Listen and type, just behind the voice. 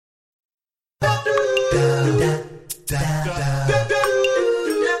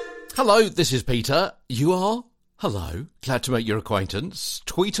Hello, this is Peter. You are? Hello. Glad to make your acquaintance.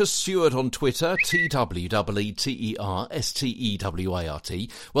 Tweet us Stuart on Twitter,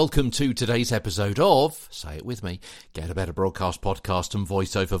 TWEETERSTEWART. Welcome to today's episode of, say it with me, Get a Better Broadcast podcast and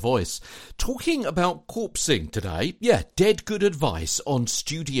Voice over Voice. Talking about corpsing today. Yeah, dead good advice on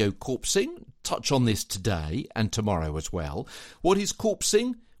studio corpsing. Touch on this today and tomorrow as well. What is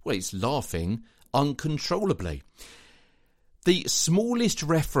corpsing? Well, it's laughing uncontrollably. The smallest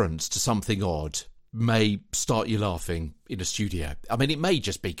reference to something odd may start you laughing in a studio. I mean, it may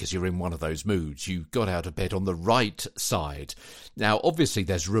just be because you're in one of those moods. You got out of bed on the right side. Now, obviously,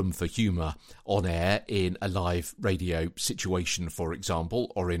 there's room for humour on air in a live radio situation, for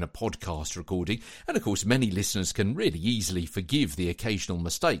example, or in a podcast recording. And, of course, many listeners can really easily forgive the occasional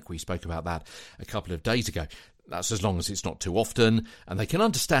mistake. We spoke about that a couple of days ago. That's as long as it's not too often, and they can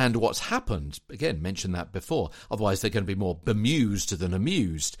understand what's happened. Again, mentioned that before. Otherwise, they're going to be more bemused than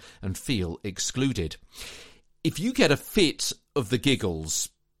amused and feel excluded. If you get a fit of the giggles,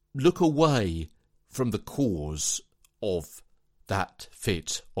 look away from the cause of that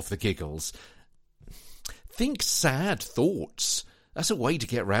fit of the giggles. Think sad thoughts. That's a way to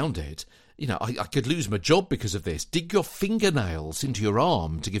get around it. You know, I could lose my job because of this. Dig your fingernails into your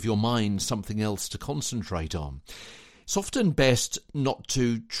arm to give your mind something else to concentrate on. It's often best not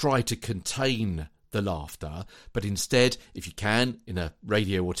to try to contain the laughter, but instead, if you can, in a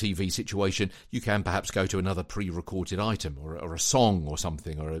radio or TV situation, you can perhaps go to another pre-recorded item or a song or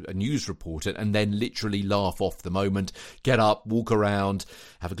something or a news report and then literally laugh off the moment, get up, walk around,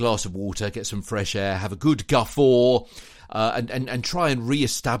 have a glass of water, get some fresh air, have a good guffaw, and try and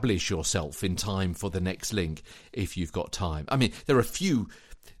re-establish yourself in time for the next link if you've got time. I mean, there are few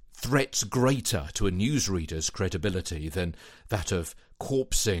threats greater to a newsreader's credibility than that of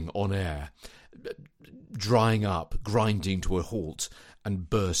corpsing on air, drying up, grinding to a halt, and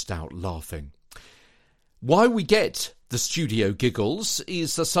burst out laughing. Why we get the studio giggles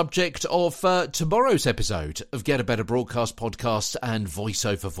is the subject of tomorrow's episode of Get a Better Broadcast podcast and Voice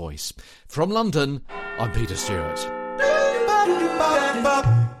over Voice. From London, I'm Peter Stewart.